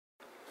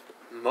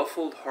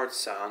muffled heart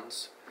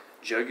sounds,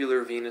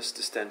 jugular venous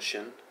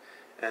distension,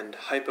 and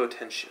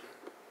hypotension,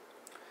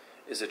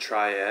 is a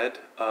triad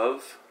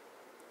of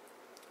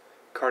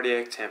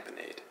cardiac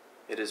tamponade.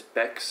 It is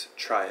Beck's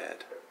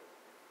triad.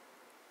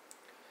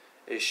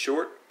 A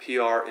short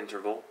PR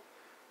interval,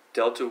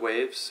 delta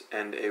waves,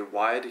 and a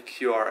wide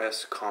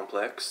QRS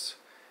complex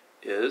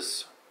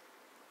is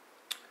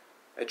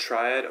a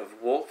triad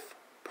of Wolff,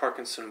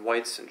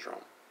 Parkinson-White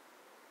syndrome.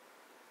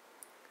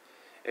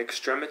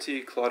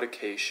 Extremity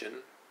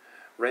claudication,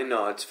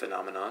 Raynaud's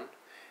phenomenon,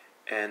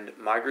 and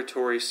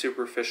migratory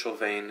superficial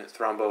vein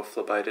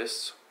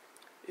thrombophlebitis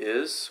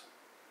is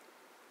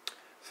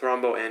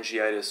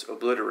thromboangiitis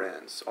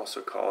obliterans,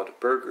 also called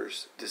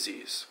Berger's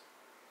disease.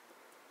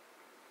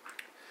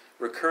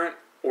 Recurrent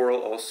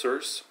oral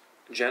ulcers,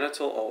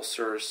 genital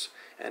ulcers,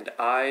 and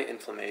eye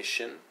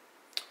inflammation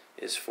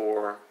is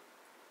for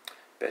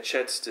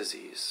Behçet's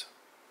disease.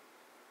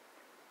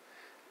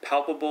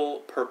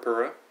 Palpable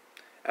purpura,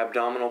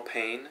 abdominal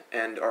pain,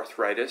 and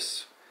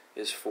arthritis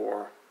is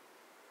for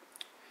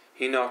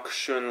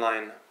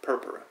Henoch-Schönlein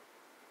purpura.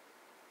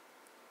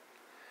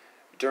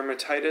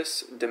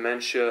 Dermatitis,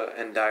 dementia,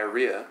 and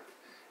diarrhea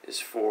is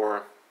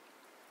for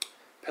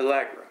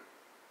pellagra.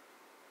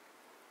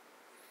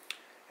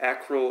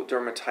 Acral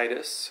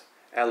dermatitis,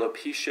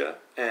 alopecia,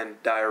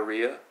 and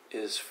diarrhea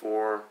is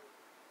for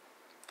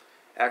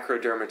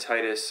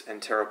acrodermatitis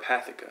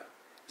enteropathica,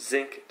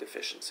 zinc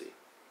deficiency.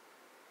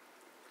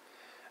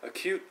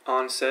 Acute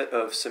onset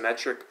of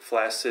symmetric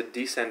flaccid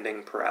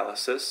descending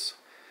paralysis,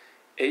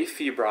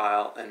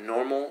 afebrile and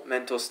normal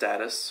mental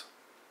status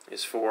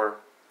is for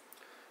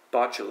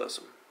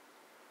botulism.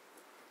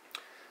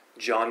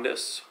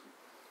 Jaundice,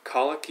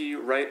 colicky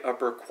right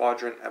upper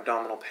quadrant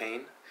abdominal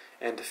pain,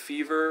 and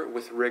fever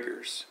with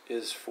rigors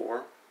is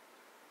for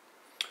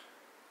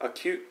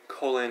acute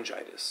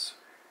cholangitis,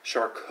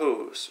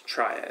 Charcot's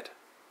triad.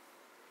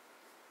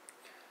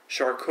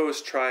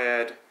 Charcot's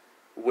triad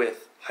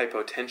with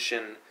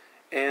hypotension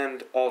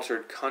and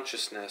altered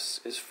consciousness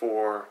is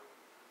for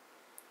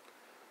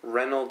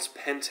Reynolds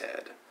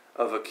pentad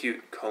of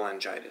acute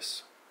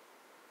cholangitis.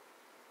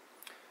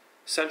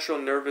 Central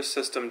nervous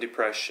system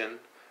depression,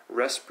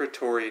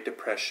 respiratory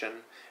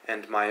depression,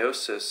 and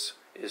meiosis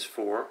is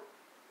for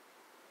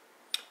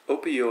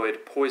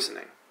opioid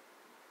poisoning.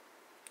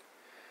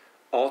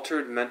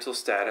 Altered mental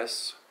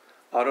status,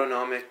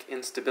 autonomic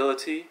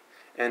instability,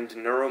 and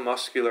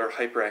neuromuscular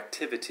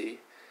hyperactivity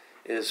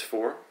is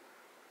for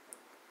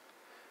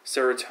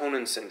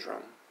serotonin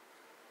syndrome.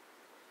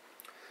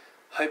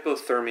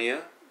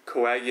 Hypothermia,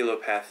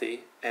 coagulopathy,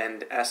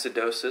 and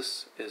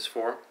acidosis is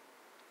for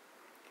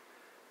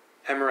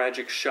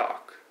hemorrhagic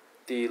shock,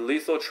 the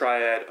lethal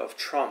triad of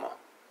trauma.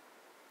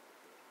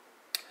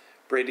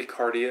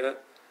 Bradycardia,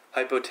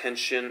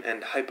 hypotension,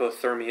 and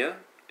hypothermia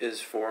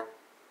is for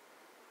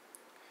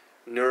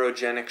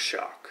neurogenic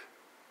shock.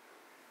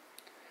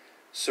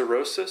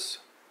 Cirrhosis,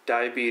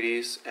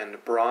 diabetes,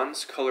 and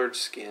bronze-colored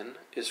skin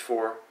is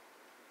for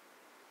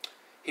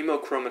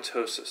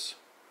hemochromatosis.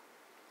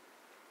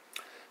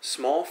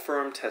 Small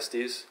firm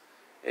testes,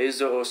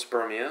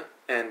 azoospermia,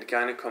 and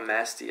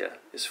gynecomastia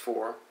is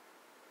for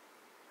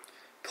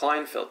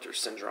Klinefelter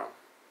syndrome.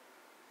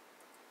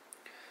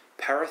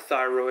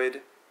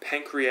 Parathyroid,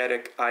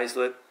 pancreatic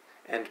islet,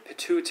 and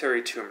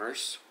pituitary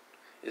tumors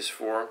is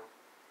for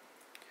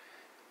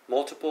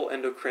multiple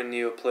endocrine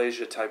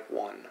neoplasia type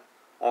 1,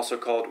 also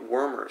called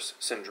Wermer's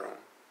syndrome.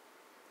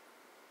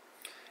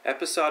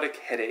 Episodic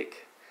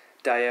headache,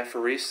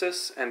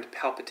 diaphoresis, and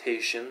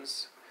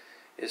palpitations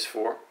is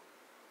for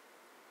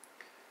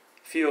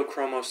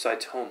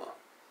pheochromocytoma.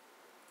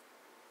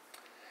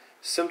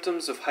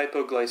 Symptoms of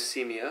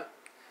hypoglycemia,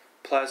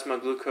 plasma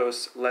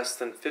glucose less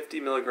than 50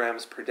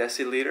 milligrams per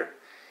deciliter,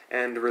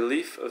 and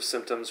relief of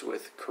symptoms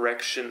with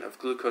correction of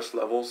glucose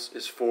levels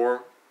is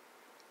for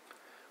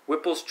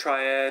Whipple's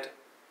triad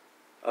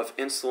of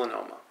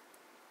insulinoma.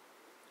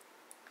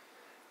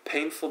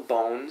 Painful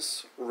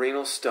bones,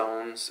 renal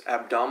stones,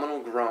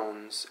 abdominal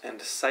groans,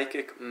 and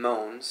psychic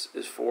moans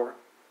is for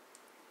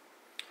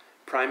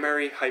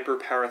primary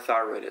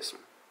hyperparathyroidism.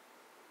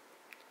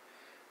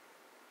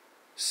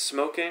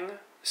 Smoking,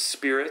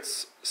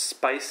 spirits,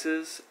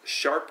 spices,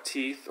 sharp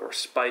teeth or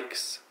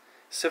spikes,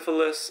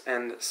 syphilis,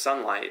 and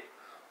sunlight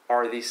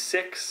are the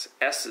 6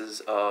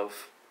 S's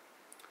of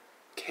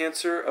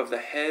cancer of the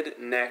head,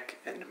 neck,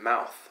 and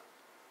mouth.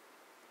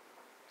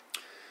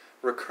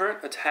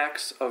 Recurrent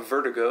attacks of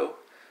vertigo,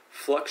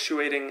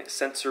 fluctuating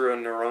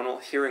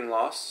sensorineuronal hearing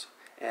loss,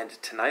 and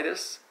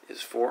tinnitus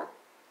is for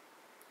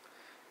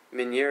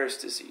Meniere's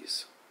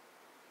disease.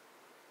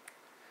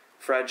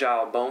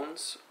 Fragile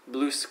bones,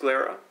 blue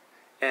sclera,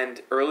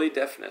 and early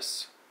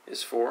deafness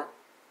is for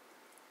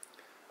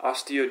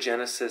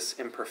osteogenesis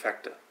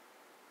imperfecta.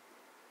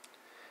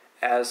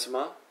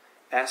 Asthma,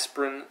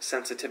 aspirin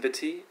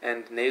sensitivity,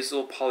 and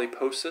nasal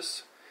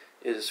polyposis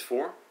is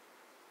for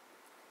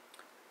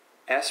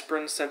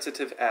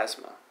aspirin-sensitive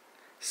asthma,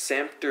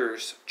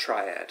 Samter's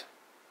triad.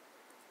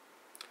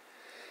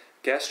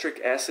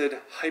 Gastric acid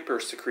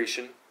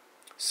hypersecretion,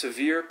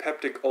 Severe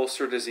peptic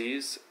ulcer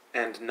disease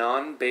and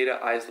non-beta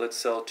islet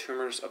cell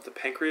tumors of the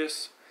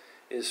pancreas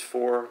is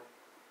for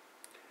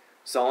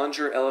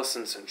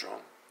Zollinger-Ellison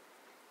syndrome.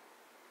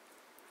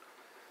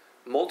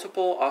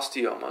 Multiple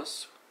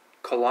osteomas,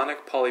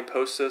 colonic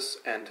polyposis,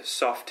 and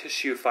soft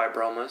tissue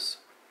fibromas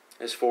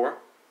is for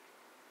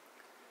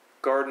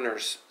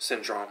Gardner's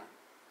syndrome.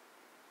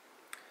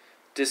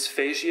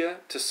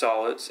 Dysphagia to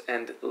solids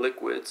and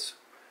liquids,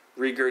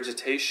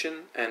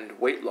 regurgitation, and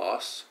weight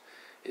loss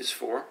is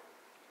for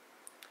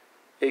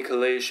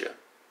achalasia.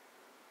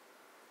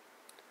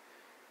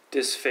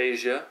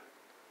 Dysphagia,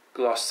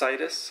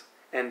 glossitis,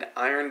 and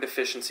iron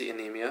deficiency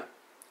anemia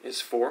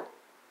is for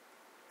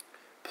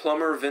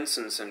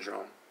Plummer-Vinson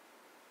syndrome.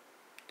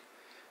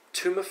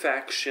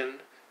 Tumefaction,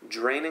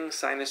 draining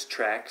sinus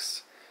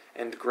tracts,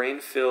 and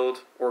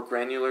grain-filled or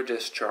granular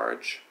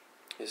discharge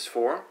is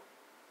for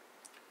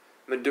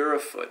Madura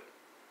foot.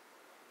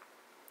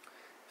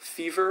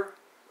 Fever,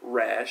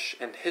 rash,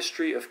 and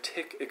history of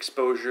tick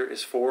exposure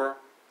is for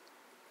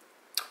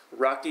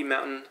Rocky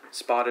Mountain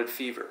spotted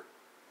fever.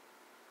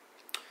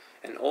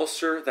 An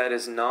ulcer that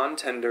is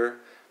non-tender,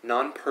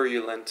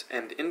 non-purulent,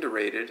 and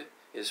indurated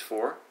is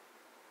for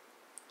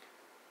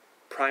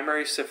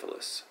primary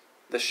syphilis,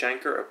 the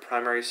chancre of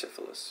primary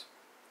syphilis.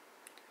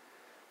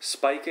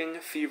 Spiking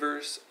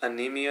fevers,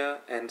 anemia,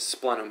 and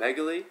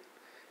splenomegaly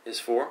is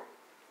for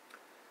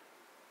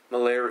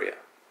malaria.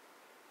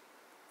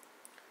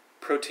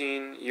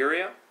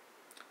 Proteinuria,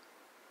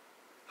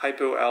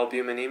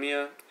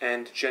 hypoalbuminemia,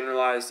 and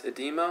generalized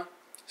edema,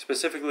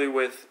 specifically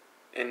with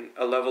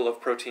a level of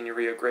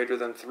proteinuria greater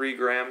than 3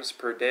 grams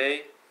per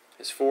day,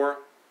 is for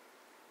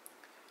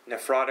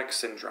nephrotic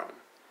syndrome,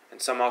 and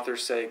some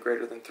authors say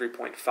greater than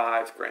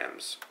 3.5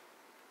 grams.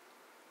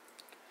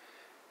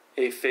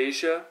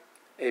 Aphasia,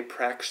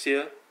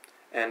 apraxia,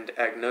 and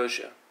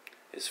agnosia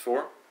is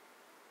for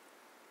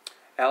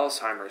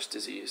Alzheimer's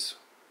disease.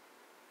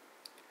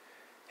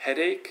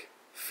 Headache,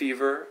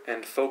 fever,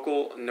 and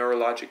focal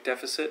neurologic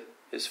deficit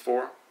is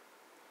for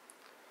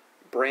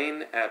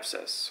brain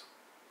abscess.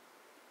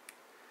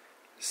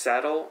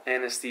 Saddle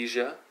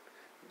anesthesia,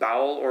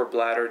 bowel or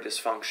bladder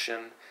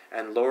dysfunction,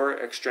 and lower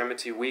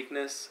extremity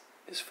weakness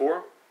is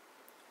for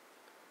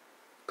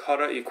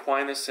cauda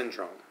equina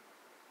syndrome.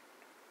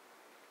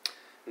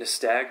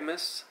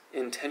 Nystagmus,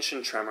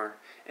 intention tremor,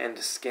 and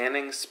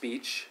scanning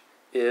speech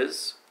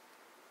is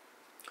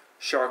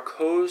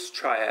Charcot's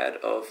triad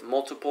of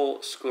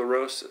multiple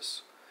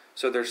sclerosis.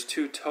 So there's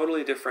 2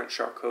 totally different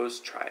Charcot's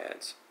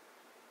triads.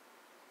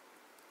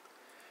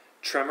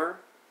 Tremor,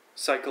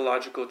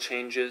 psychological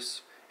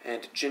changes,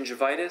 and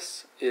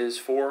gingivitis is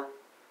for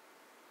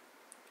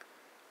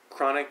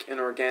chronic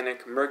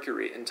inorganic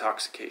mercury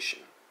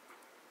intoxication.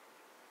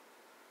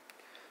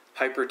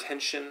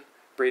 Hypertension,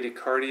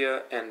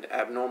 bradycardia, and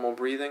abnormal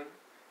breathing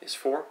is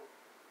for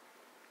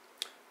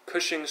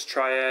Cushing's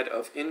triad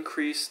of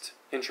increased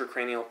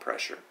intracranial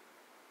pressure.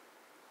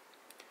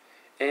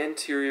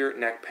 Anterior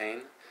neck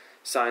pain,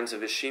 signs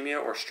of ischemia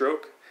or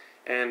stroke,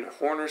 and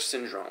Horner's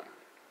syndrome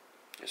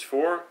is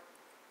for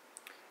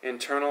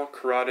internal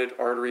carotid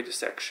artery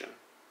dissection.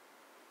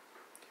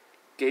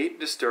 Gait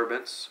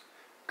disturbance,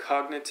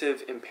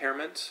 cognitive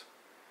impairment,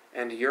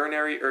 and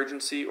urinary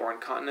urgency or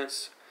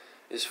incontinence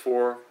is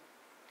for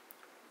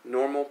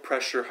normal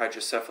pressure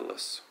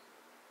hydrocephalus.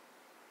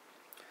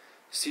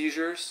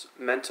 Seizures,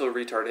 mental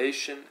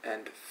retardation,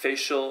 and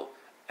facial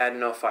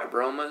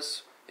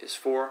adenofibromas is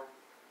for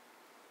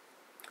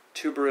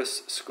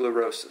tuberous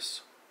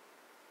sclerosis.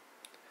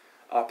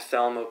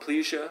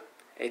 Ophthalmoplegia,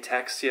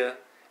 ataxia,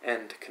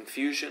 and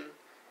confusion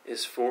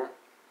is for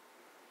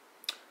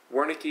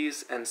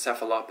Wernicke's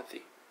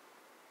encephalopathy.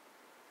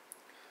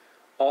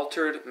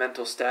 Altered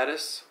mental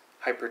status,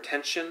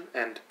 hypertension,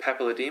 and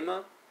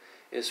papilledema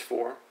is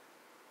for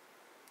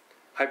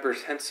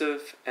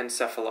hypertensive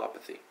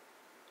encephalopathy.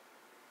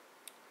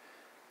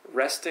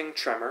 Resting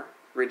tremor,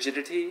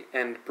 rigidity,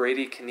 and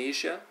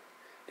bradykinesia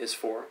is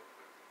for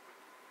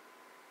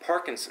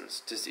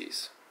Parkinson's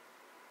disease.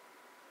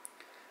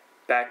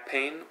 Back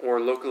pain or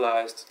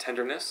localized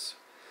tenderness,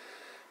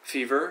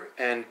 fever,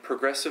 and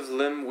progressive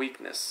limb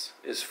weakness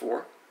is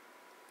for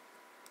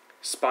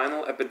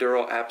spinal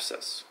epidural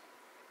abscess.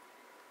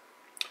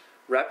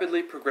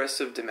 Rapidly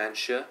progressive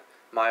dementia,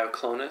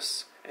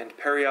 myoclonus, and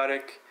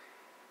periodic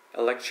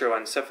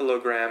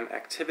electroencephalogram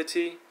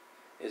activity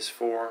is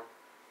for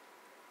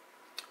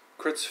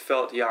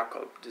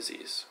Creutzfeldt-Jakob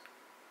disease.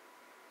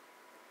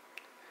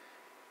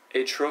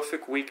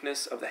 Atrophic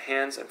weakness of the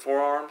hands and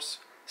forearms,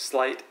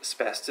 slight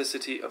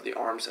spasticity of the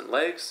arms and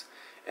legs,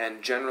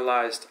 and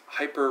generalized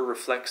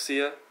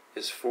hyperreflexia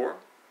is for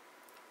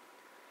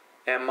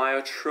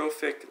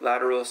amyotrophic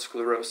lateral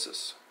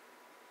sclerosis.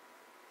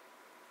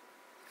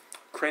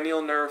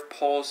 Cranial nerve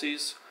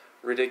palsies,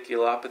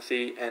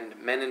 radiculopathy, and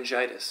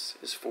meningitis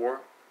is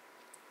for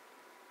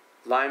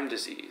Lyme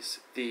disease,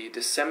 the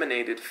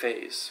disseminated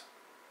phase.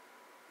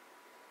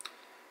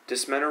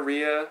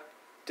 Dysmenorrhea,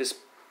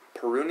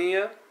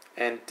 dyspareunia,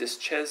 and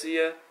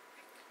dyschezia,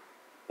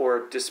 or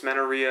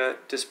dysmenorrhea,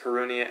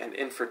 dyspareunia, and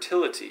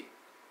infertility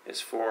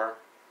is for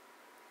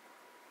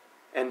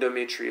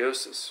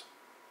endometriosis.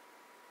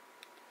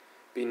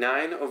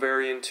 Benign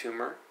ovarian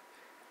tumor,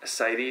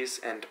 ascites,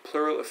 and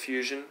pleural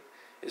effusion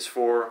is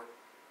for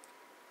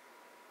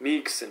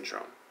Meigs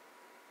syndrome.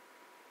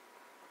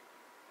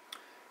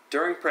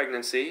 During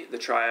pregnancy, the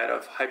triad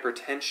of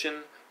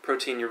hypertension,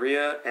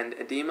 proteinuria, and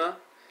edema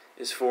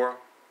is for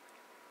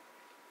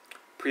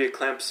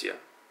preeclampsia.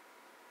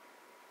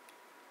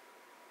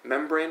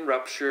 Membrane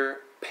rupture,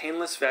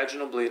 painless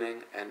vaginal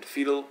bleeding, and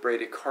fetal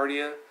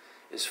bradycardia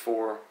is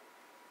for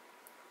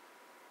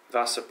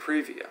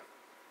vasoprevia.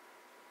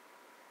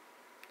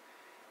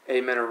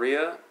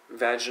 Amenorrhea,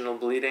 vaginal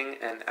bleeding,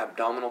 and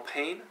abdominal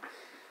pain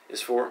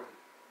is for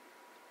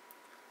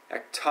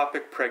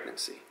ectopic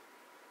pregnancy.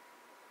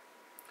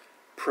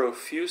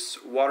 Profuse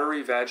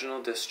watery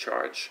vaginal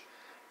discharge,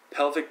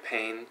 pelvic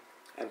pain,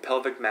 and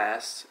pelvic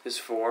mass is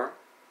for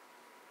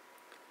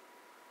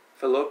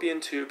fallopian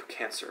tube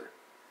cancer,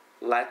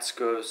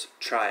 Latzko's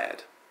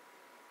triad.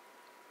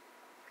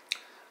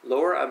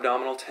 Lower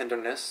abdominal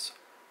tenderness,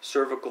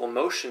 cervical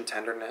motion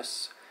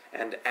tenderness,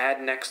 and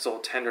adnexal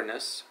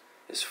tenderness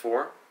is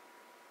for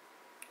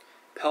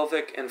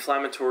pelvic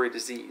inflammatory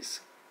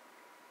disease.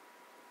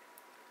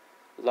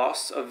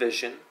 Loss of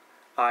vision,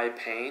 eye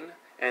pain,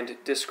 and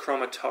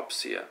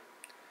dyschromatopsia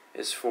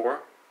is for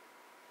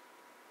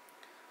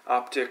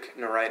optic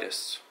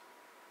neuritis.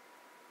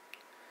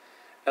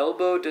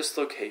 Elbow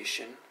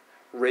dislocation,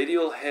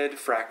 radial head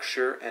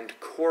fracture, and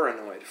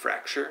coronoid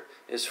fracture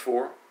is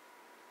for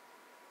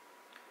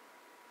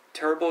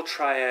terrible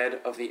triad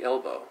of the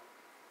elbow.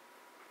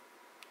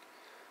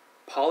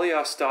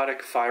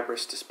 Polyostotic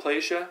fibrous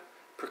dysplasia,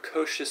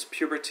 precocious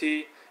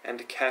puberty,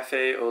 and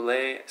café au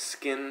lait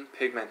skin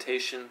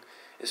pigmentation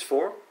is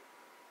for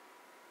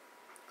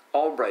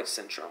Albright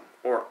syndrome,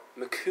 or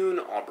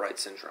McCune-Albright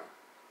syndrome.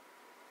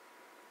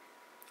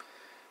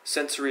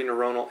 Sensory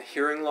neuronal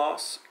hearing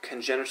loss,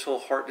 congenital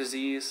heart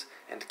disease,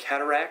 and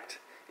cataract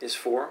is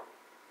for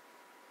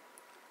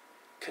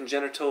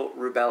congenital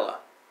rubella.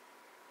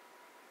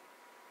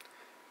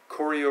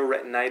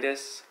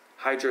 Chorioretinitis,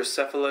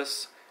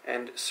 hydrocephalus,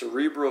 and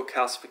cerebral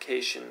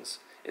calcifications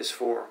is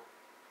for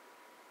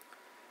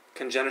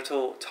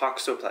congenital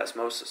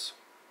toxoplasmosis.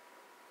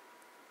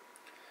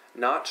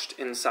 Notched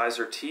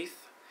incisor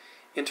teeth,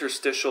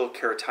 interstitial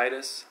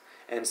keratitis,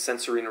 and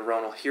sensory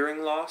neuronal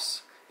hearing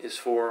loss is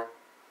for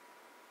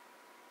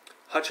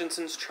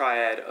Hutchinson's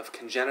triad of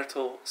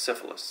congenital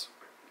syphilis.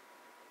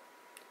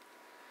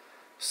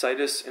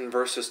 Situs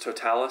inversus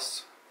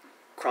totalis,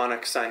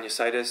 chronic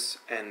sinusitis,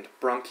 and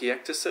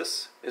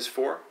bronchiectasis is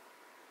for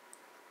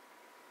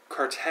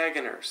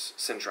Cartagener's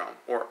syndrome,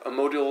 or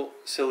amodal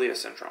cilia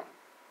syndrome.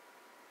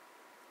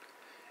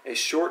 A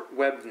short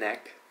webbed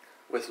neck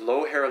with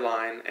low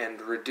hairline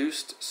and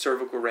reduced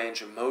cervical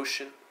range of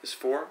motion is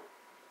for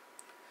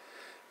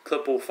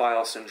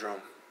Klippel-Feil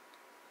syndrome.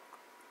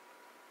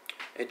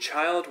 A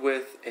child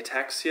with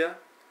ataxia,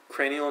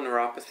 cranial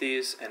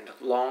neuropathies, and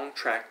long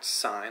tract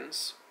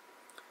signs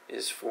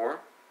is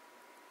for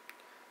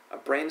a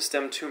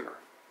brainstem tumor.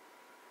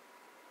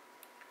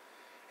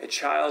 A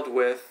child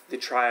with the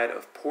triad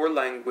of poor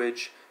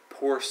language,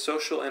 poor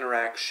social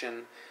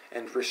interaction,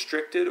 and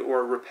restricted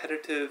or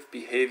repetitive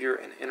behavior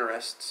and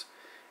interests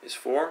is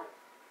for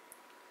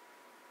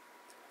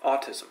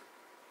autism.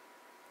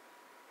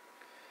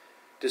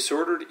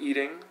 Disordered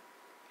eating,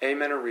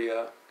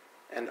 amenorrhea,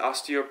 and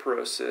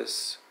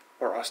osteoporosis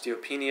or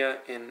osteopenia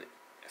in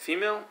a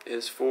female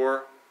is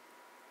for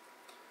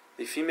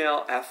the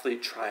female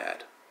athlete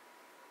triad.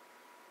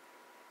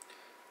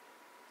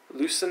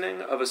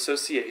 Loosening of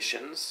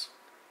associations,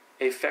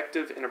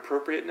 affective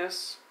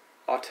inappropriateness,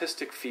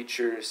 autistic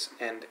features,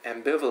 and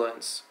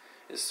ambivalence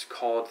is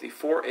called the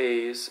 4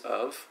 A's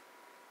of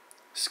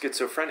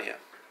schizophrenia.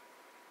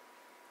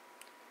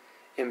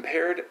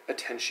 Impaired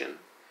attention,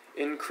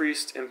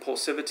 increased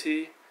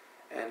impulsivity,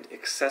 and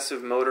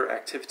excessive motor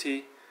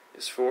activity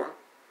is for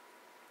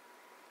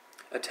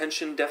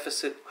attention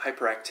deficit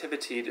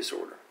hyperactivity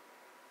disorder.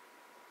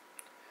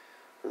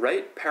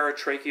 Right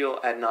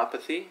paratracheal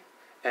adenopathy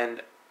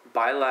and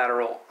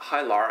bilateral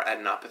hilar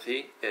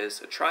adenopathy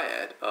is a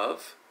triad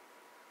of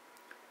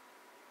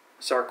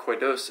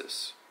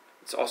sarcoidosis.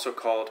 It's also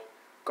called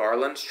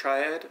Garland's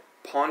triad,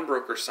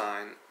 pawnbroker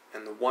sign,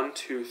 and the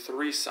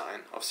 1-2-3 sign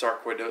of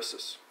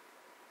sarcoidosis.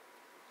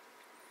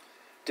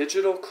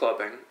 Digital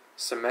clubbing,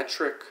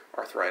 symmetric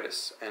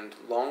arthritis, and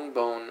long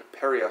bone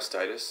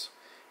periostitis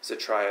is a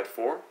triad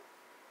for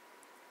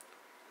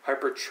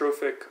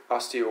hypertrophic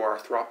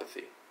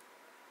osteoarthropathy.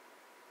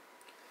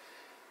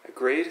 A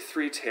grade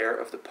 3 tear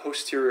of the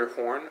posterior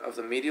horn of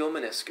the medial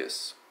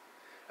meniscus,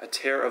 a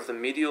tear of the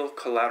medial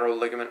collateral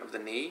ligament of the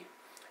knee,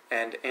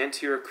 and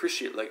anterior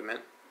cruciate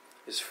ligament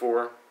is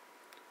for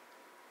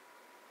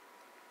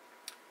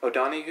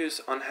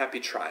O'Donoghue's unhappy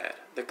triad,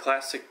 the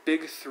classic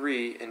big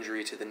 3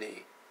 injury to the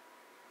knee.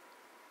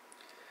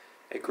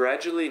 A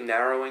gradually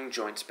narrowing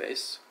joint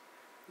space,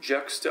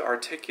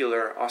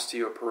 juxta-articular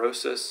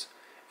osteoporosis,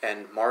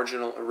 and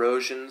marginal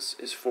erosions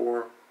is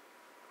for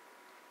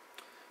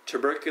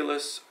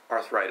tuberculous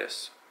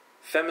arthritis,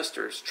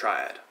 Phemister's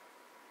triad.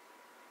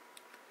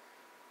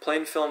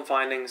 Plain film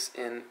findings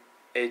in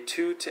a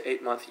 2 to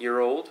 8 month year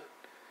old,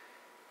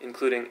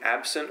 including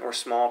absent or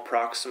small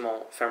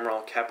proximal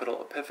femoral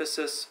capital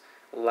epiphysis,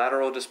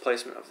 lateral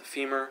displacement of the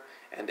femur,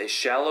 and a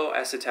shallow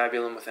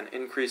acetabulum with an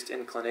increased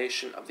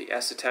inclination of the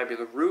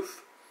acetabular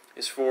roof,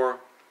 is for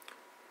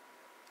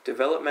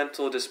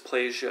developmental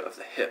dysplasia of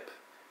the hip,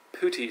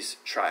 Puti's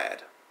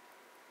triad.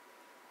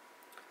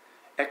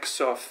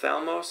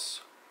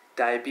 Exophthalmos,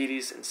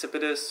 diabetes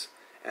insipidus,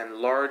 and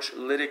large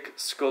lytic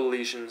skull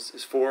lesions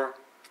is for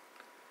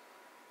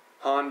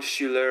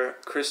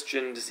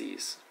Hahn-Schüller-Christian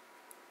disease.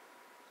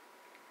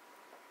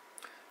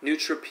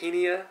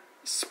 Neutropenia,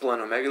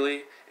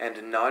 splenomegaly, and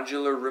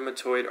nodular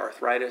rheumatoid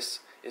arthritis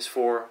is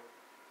for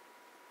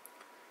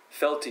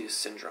Feltes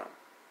syndrome.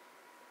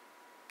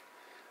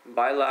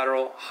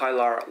 Bilateral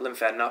hilar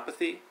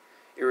lymphadenopathy,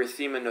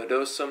 erythema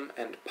nodosum,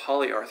 and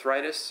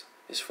polyarthritis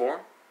is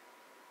for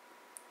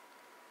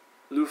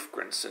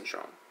Lufgren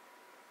syndrome.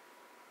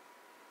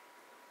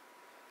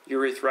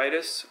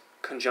 Urethritis,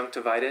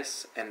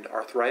 conjunctivitis, and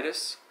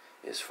arthritis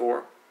is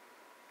for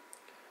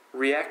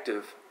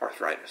reactive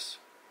arthritis.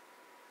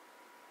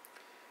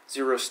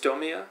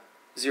 Xerostomia,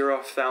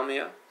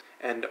 xerophthalmia,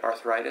 and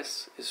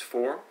arthritis is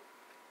for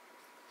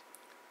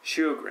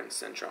Sjögren's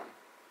syndrome.